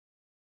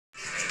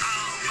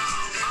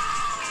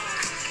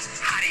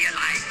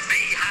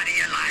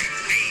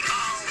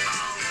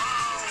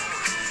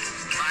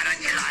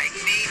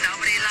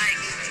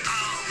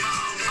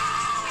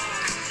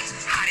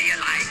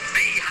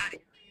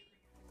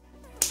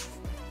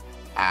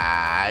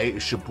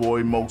It's your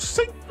boy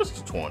Moseefus,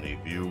 the 20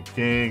 View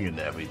King, and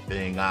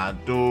everything I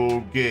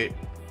do get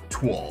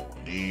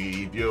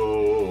 20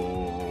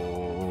 views.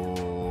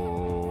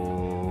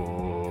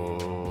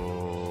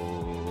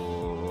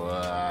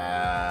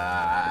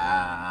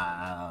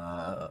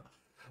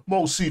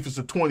 Moseefus,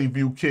 the 20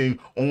 View King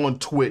on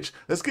Twitch.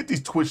 Let's get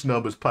these Twitch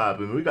numbers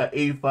popping. We got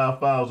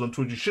 85 files on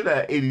Twitch. You should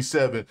have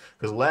 87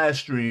 because last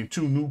stream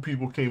 2 new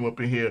people came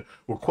up in here.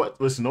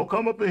 Listen, don't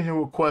come up in here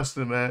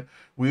requesting, man.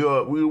 We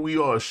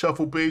are a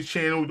shuffle-based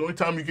channel. The only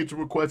time you get to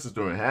request is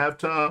during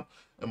halftime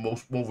and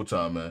most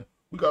overtime, man.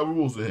 We got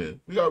rules in here.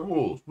 We got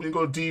rules. We ain't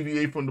gonna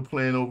deviate from the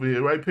plan over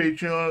here, right?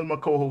 Patreon, my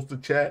co-host, the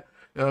chat.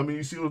 You know what I mean?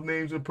 You see those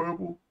names in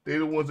purple? They're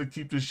the ones that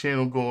keep this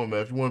channel going,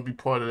 man. If you want to be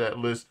part of that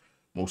list,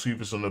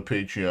 Moseefus on the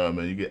Patreon,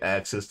 man. You get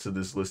access to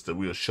this list that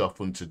we are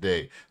shuffling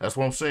today. That's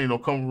what I'm saying.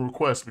 Don't come with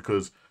requests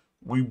because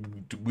we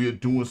are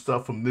doing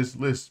stuff from this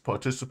list.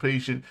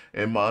 Participation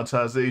and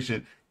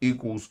monetization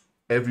equals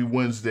every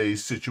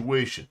Wednesday's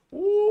situation.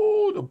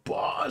 Ooh, the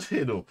bars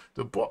hit him.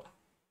 The bar.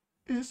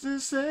 It's the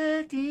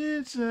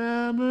second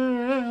time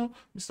around.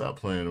 Let me stop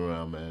playing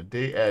around, man.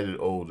 They added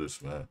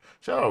oldest, man.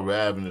 Shout out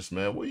Ravenous,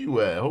 man. Where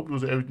you at? I hope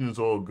everything's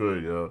all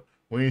good, yo.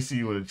 We ain't see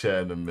you in the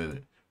chat in a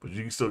minute, but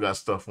you still got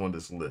stuff on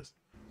this list.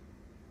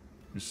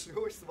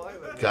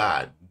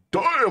 God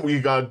damn, we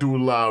gotta do a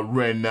lot of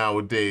Ren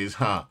nowadays,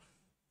 huh?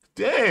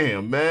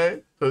 Damn,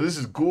 man. So this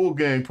is Ghoul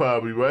Gang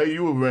probably, right?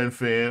 You a Ren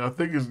fan. I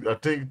think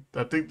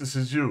this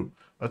is you.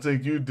 I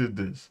think you did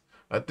this.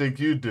 I think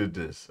you did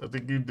this.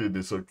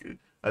 Okay.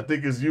 I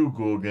think it's you,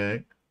 Ghoul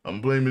Gang. I'm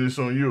blaming this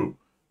on you.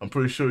 I'm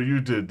pretty sure you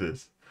did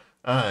this.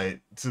 Alright,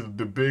 to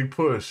the big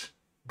push.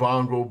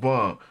 Bongo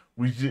Bong.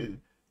 We just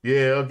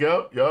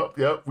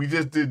Yep. We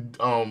just did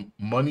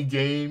Money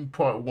Game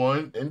Part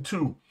 1 and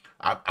 2.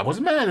 I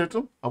wasn't mad at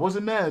them.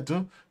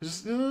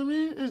 Just, you know what I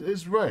mean?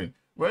 It's Ren.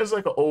 Ren's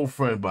like an old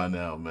friend by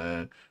now,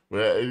 man. We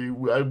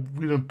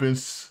done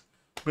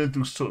been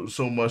through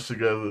so much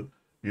together.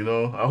 You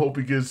know, I hope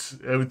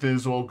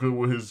everything's all good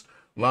with his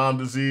Lyme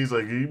disease.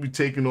 Like, he be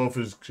taking off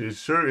his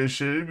shirt and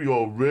shit. He be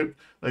all ripped.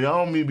 Like, I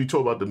don't mean to be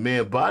talking about the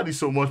man body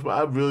so much,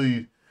 but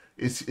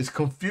it's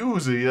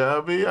confusing, you know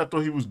what I mean? I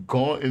thought he was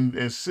gaunt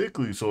and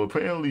sickly. So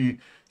apparently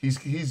he's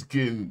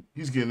getting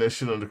that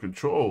shit under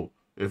control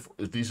if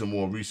these are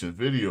more recent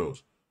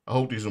videos. I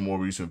hope these are more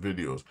recent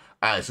videos.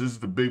 Alright, so this is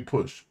the big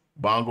push.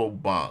 Bongo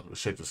Bong.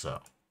 Let's check this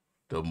out.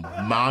 The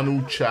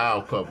Manu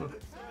Chao cover.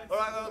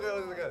 Alright,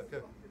 okay.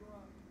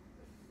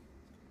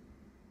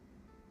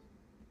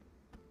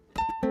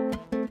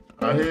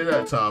 I hear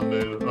that, Tom,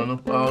 man.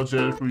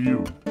 Unapologetic for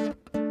you.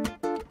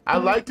 I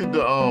liked I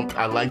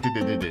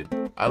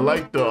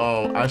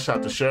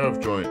Shot the Sheriff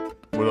joint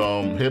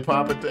with hip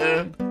hop at the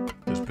end.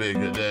 It's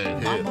bigger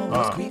than hip hop. Mama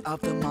was queen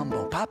of the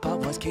mumbo, Papa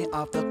was king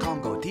of the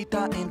Congo. Deep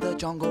down in the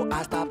jungle,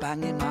 I start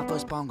banging my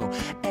first bongo.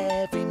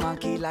 Every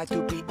monkey like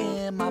to be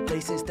in my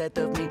place instead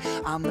of me.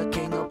 I'm the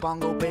king of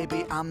bongo,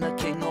 baby. I'm the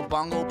king of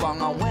bongo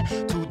bong. I went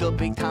to the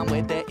big town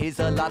where there is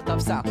a lot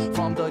of sound.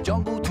 From the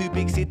jungle to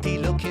big city,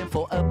 looking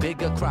for a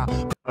bigger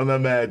crowd. I'm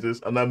not mad at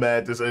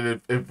this. And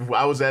if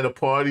I was at a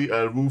party,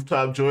 a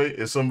rooftop joint,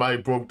 and somebody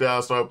broke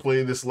down, started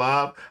playing this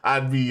live,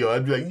 I'd be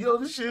like, yo,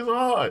 this shit's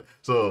hard.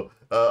 So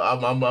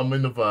I'm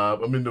in the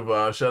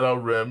vibe. Shout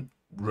out Ren,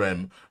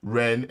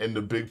 and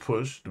the Big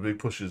Push. The Big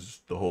Push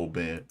is the whole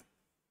band.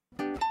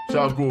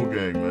 Shout out Ghoul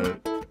Gang,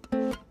 man.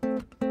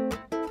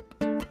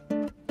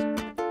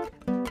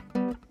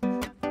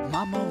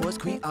 Mama was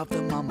queen of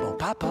the mumbo,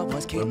 Papa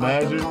was king of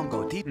the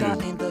Congo. Deep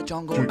down in the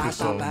jungle, I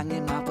start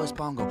banging my first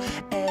bongo.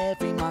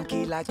 Every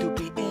monkey like to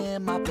be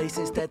in my place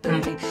instead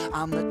of me.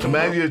 I'm the king.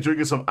 Imagine you're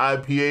drinking some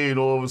IPA and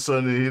all of a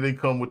sudden here they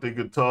come with their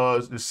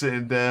guitars, they're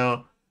sitting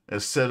down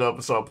and set up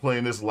and start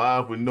playing this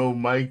live with no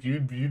mic.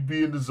 You'd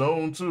be in the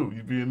zone too.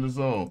 You'd be in the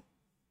zone.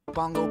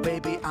 Bongo,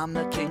 baby, I'm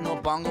the king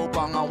of bongo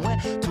bong. I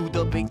went to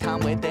the big town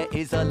where there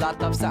is a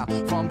lot of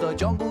sound. From the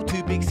jungle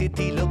to big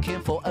city,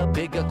 looking for a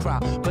bigger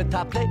crowd. But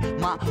I play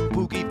my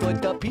boogie for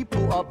the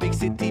people of big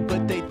city,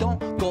 but they don't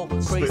go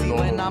crazy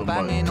when I'm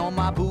banging on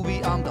my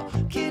boogie. I'm the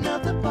king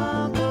of the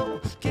bongo,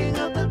 king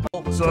of the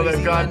bongo. So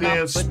that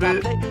goddamn spit.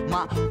 But I play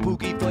my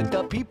boogie for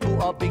the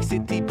people of big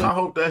city. But I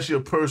hope that's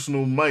your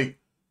personal mic,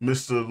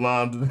 Mr.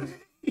 London.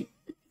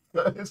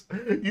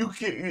 You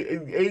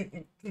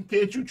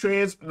can't you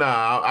trans?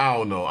 Nah, I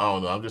don't know.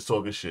 I'm just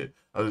talking shit.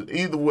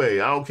 Either way,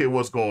 I don't care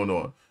what's going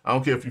on. I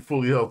don't care if you're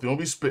fully healthy. Don't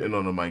be spitting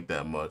on the mic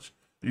that much.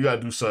 You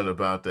gotta do something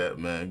about that,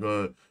 man.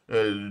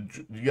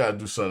 You gotta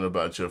do something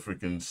about your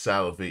freaking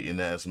salivating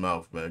ass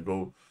mouth, man.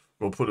 Go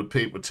put a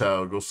paper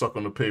towel. Go suck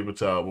on the paper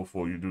towel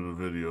before you do the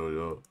video,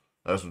 yo.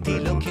 That's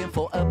ridiculous. Looking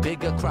for a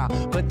bigger crowd,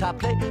 but I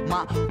play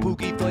my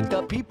boogie for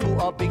the people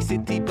of big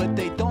city, but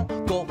they don't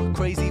go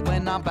crazy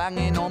when I'm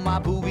banging on my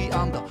boogie.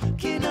 I'm the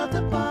king of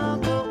the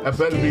bongo. That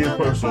better be your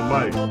personal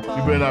mic.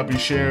 You better not be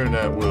sharing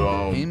that with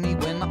me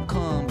when I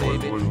come,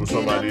 baby. With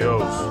somebody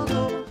else.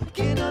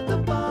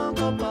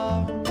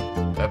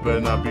 That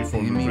better not be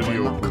from the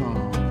video crew.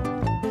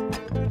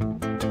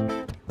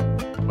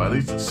 But at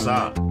least it's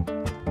sock.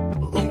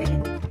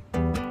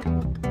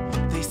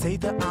 say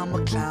that I'm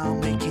a clown,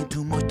 making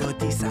too much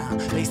dirty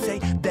sound. They say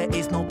there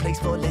is no place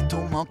for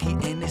little monkey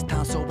in this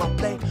town, so I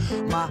play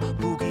my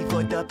boogie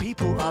for the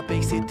people of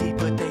big city,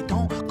 but they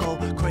don't go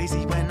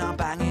crazy when I'm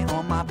banging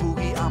on my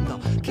boogie. I'm the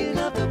king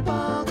of the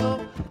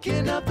bongo,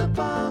 king of the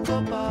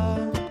bongo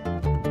bong.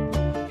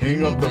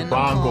 King of the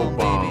bongo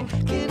bong.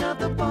 King of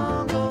the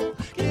bongo,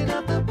 king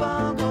of the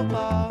bongo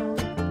bong.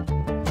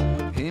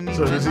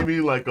 So does he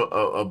mean like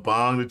a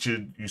bong that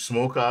you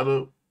smoke out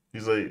of?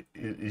 He's like,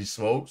 he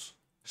smokes?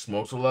 He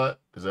smokes a lot?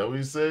 Is that what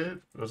he said?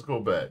 Let's go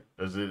back.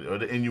 Are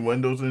the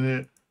innuendos in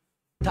here?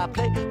 I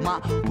play my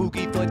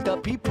boogie for the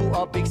people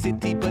of big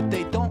city, but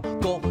they don't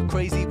go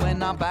crazy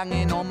when I'm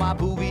banging on my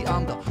boogie.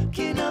 I'm the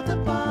king of the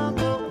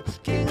bongo,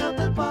 king of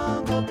the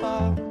bongo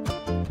bong.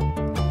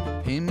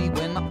 Hear me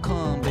when I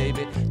come,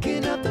 baby.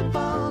 King of the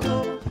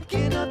bongo,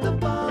 king of the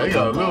bongo. They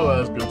got a little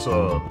ass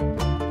guitar.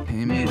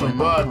 Hear me You when can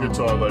buy I a come.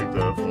 guitar like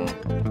that for him.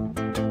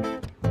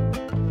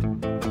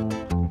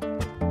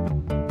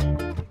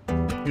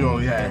 He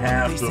only had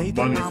half They the say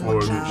that money I'm for a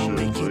it clown,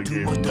 and shit, so making they too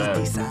gave much him dirty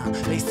that. sound.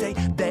 They say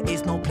there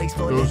is no place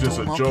for It was just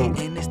little a joke.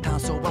 monkey in this town,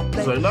 so I play.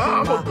 He's like,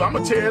 nah, I'ma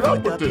tear it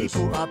up with this. It's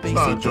It's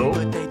not a joke.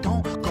 But they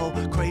don't go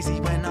crazy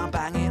when I'm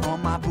banging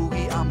on my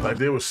boogie. I'm Like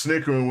they were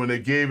snickering when they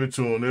gave it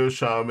to him. They was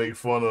trying to make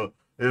fun of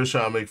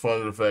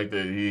the fact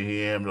that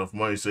he ain't have enough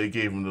money, so they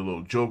gave him the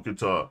little joke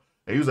guitar.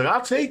 And he was like, I'll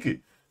take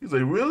it. He's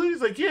like, really?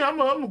 He's like, yeah, I'm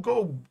gonna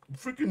go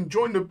freaking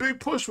join the big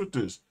push with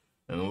this.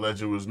 And the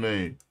legend was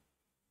made.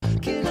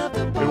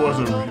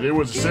 It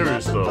wasn't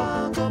serious though.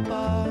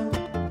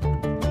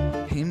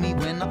 Hear me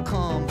when I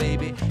come,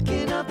 baby.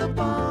 King of the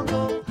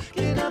bongo,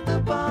 king of the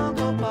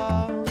bongo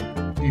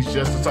bong. He's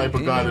just the type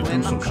of guy to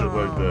do some shit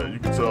like that. You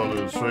can tell in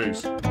his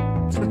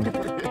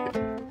face.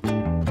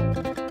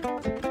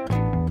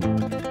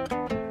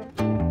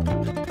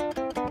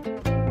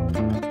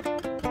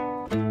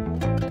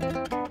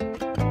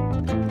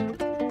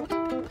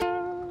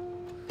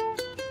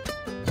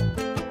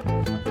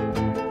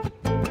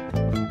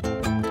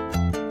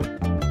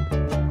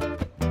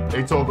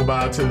 They talk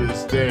about to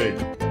this day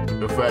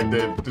the fact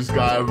that this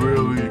guy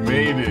really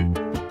made it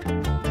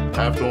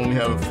after only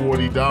having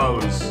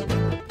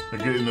 $40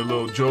 and getting a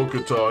little joke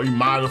guitar. He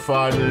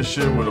modified this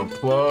shit with a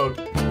plug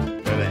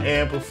and an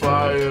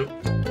amplifier.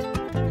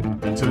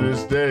 And to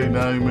this day,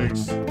 now he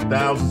makes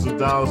thousands of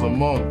dollars a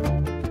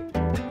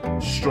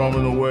month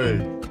strumming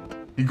away.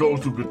 He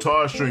goes through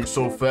guitar strings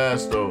so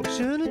fast though,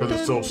 because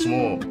it's so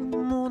small.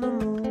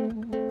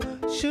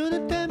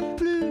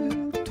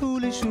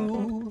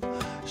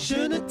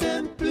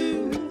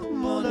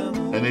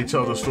 And they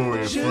tell the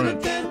story in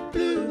French.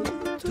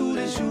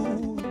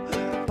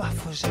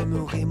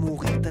 J'aimerais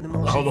mourir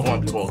tellement I don't know what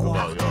I'm talking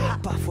about, y'all.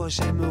 Parfois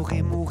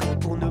j'aimerais mourir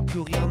pour ne plus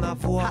rien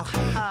avoir.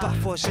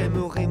 Parfois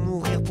j'aimerais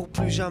mourir pour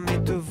plus jamais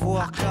te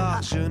voir,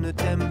 car je ne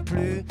t'aime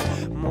plus,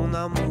 mon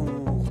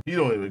amour. He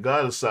don't even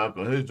got a sock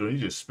on his joint. He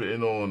just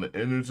spitting on the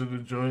innards of the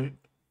joint.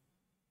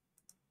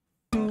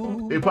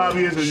 It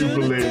probably is a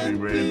ukulele,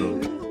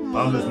 random.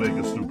 I'm just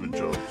making stupid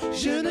jokes.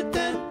 Je ne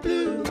t'aime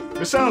plus.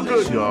 It sounds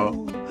good,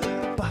 y'all.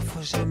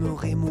 Parfois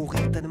j'aimerais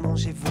mourir tellement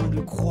j'ai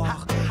voulu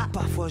croire.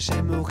 Parfois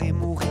j'aimerais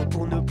mourir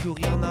pour ne plus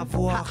rien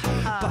avoir.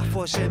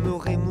 Parfois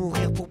j'aimerais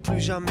mourir pour plus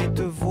jamais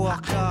te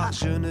voir, car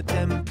je ne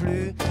t'aime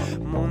plus,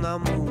 mon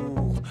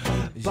amour.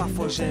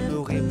 Parfois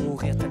j'aimerais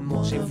mourir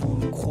tellement j'ai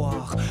voulu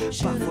croire.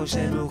 Parfois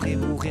j'aimerais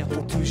mourir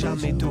pour plus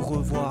jamais te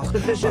revoir.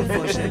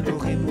 Parfois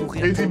j'aimerais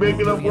mourir Is he pour ne making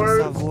plus up rien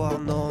words? savoir.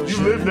 Non, You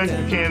je live ne next to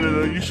t'aime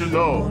Canada, you should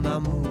know. mon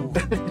amour.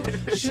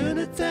 Je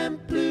ne t'aime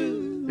plus.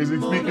 Is he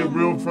speaking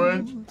real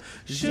French?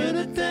 Je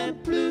ne t'aime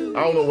plus. I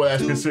don't know why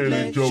that's considered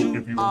a joke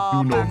if you do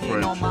know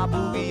French.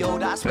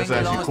 That's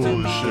actually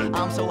cool as shit.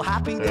 I'm so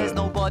happy there's Yeah.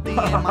 nobody in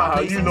my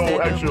place. You know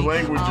instead of extra me.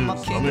 languages. I'm a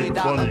I'm king making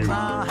without fun of a you.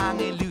 crown,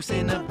 hanging loose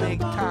in a big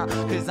town.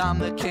 Cause I'm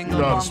the king You of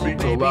know how to bongo, speak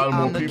to a baby. lot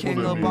more I'm the people king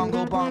than of me.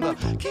 bongo bongo.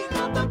 King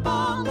of the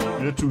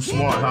bongo. You're too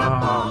smart, ha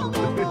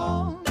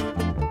ha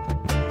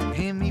ha.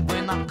 Hear me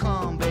when I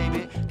come,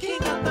 baby.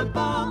 King of the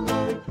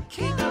bongo,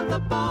 king of the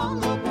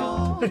bongo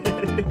bongo.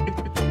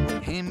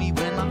 Hear me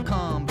when I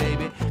come,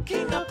 baby.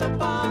 King of the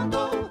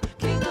bongo,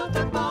 king of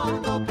the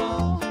bongo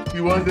bongo.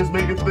 You was just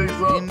making things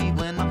Hear up? me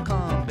when I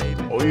come,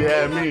 baby. Oh, you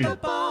had me.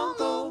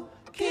 Bongo,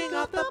 king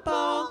of the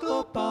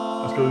bongo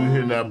bongo. That's because you're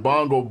hitting that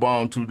bongo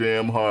bong too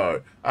damn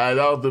hard. Alright,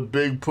 that was the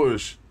big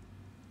push.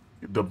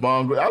 The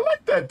bongo. I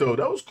like that though.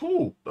 That was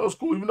cool. That was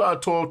cool. Even though I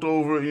talked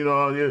over it, you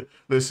know. Yeah.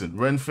 Listen,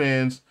 Ren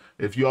fans,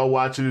 if y'all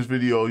watching this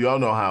video, y'all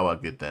know how I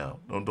get down.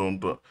 Don't.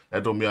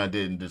 That don't mean I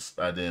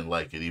didn't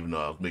like it, even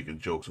though I was making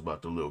jokes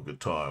about the little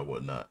guitar and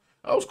whatnot.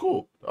 That was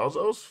cool. That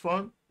was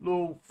fun.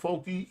 Little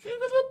folky.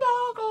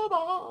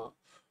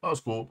 That was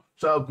cool.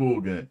 Shout out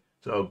Cool Gang.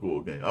 Shout out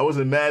Cool Gang. I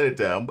wasn't mad at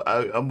that.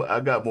 I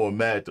got more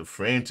mad at the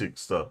frantic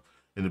stuff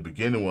in the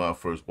beginning when I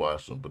first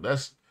watched him. But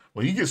that's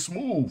when he gets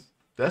smooth.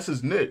 That's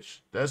his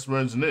niche. That's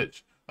Ren's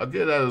niche. I'll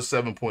get that a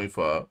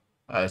 7.5.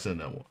 I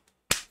send that one.